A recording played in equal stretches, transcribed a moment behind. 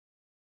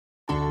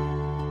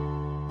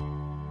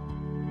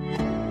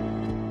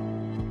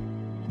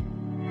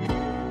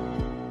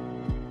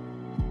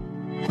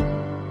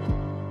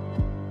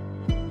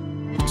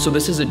So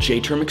this is a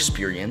J-term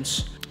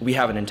experience. We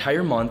have an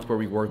entire month where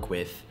we work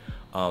with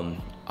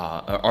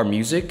our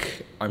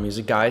music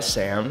guy,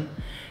 Sam,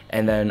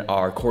 and then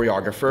our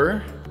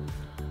choreographer,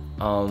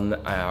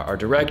 our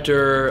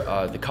director,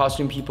 the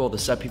costume people, the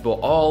set people,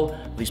 all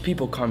these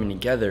people coming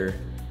together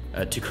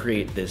to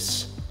create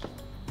this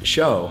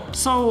show.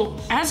 So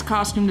as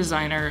costume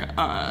designer,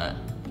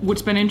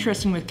 what's been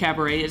interesting with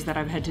Cabaret is that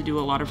I've had to do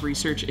a lot of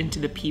research into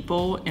the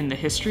people and the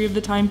history of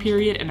the time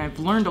period, and I've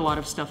learned a lot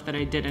of stuff that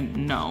I didn't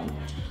know.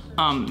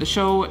 The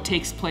show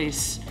takes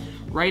place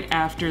right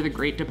after the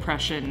Great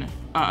Depression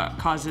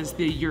causes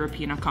the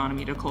European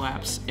economy to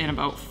collapse, and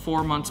about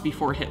 4 months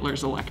before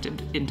Hitler's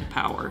elected into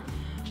power,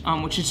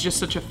 which is just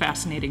such a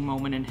fascinating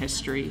moment in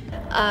history.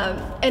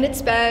 And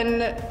it's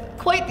been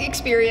quite the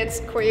experience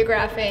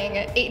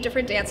choreographing 8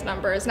 different dance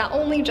numbers, not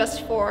only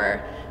just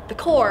for the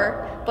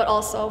core, but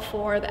also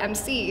for the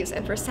MCs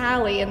and for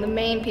Sally and the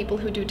main people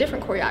who do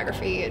different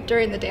choreography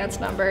during the dance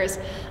numbers,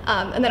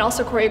 and then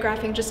also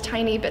choreographing just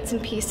tiny bits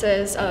and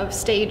pieces of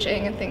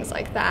staging and things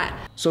like that.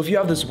 So if you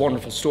have this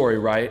wonderful story,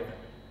 right,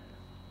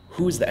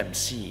 who's the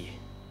MC?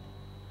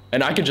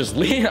 And I could just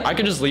leave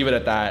it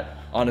at that,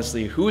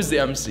 honestly. Who is the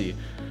MC?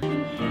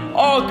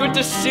 Oh, good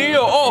to see you.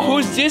 Oh,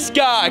 who's this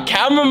guy?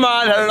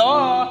 Cameraman,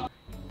 hello.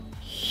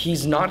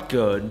 He's not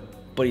good,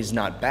 but he's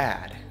not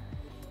bad.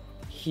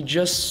 He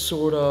just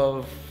sort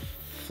of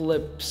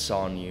flips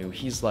on you.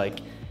 He's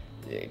like,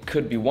 it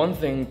could be one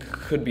thing,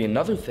 could be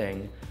another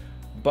thing,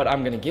 but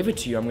I'm gonna give it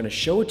to you, I'm gonna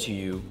show it to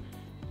you,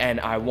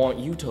 and I want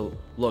you to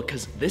look,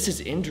 because this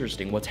is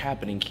interesting, what's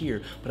happening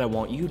here, but I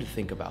want you to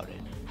think about it.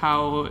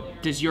 How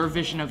does your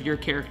vision of your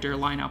character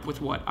line up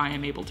with what I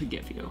am able to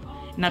give you?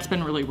 And that's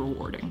been really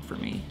rewarding for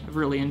me. I've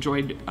really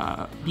enjoyed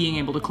being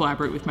able to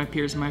collaborate with my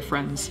peers and my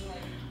friends,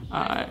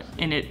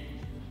 and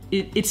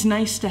it's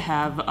nice to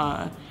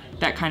have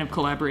that kind of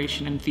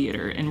collaboration in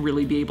theater and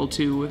really be able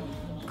to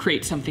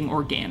create something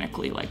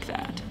organically like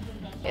that.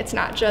 It's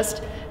not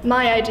just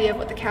my idea of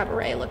what the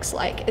cabaret looks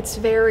like. It's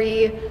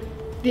the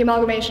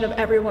amalgamation of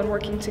everyone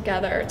working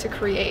together to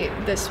create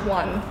this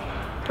one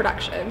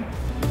production.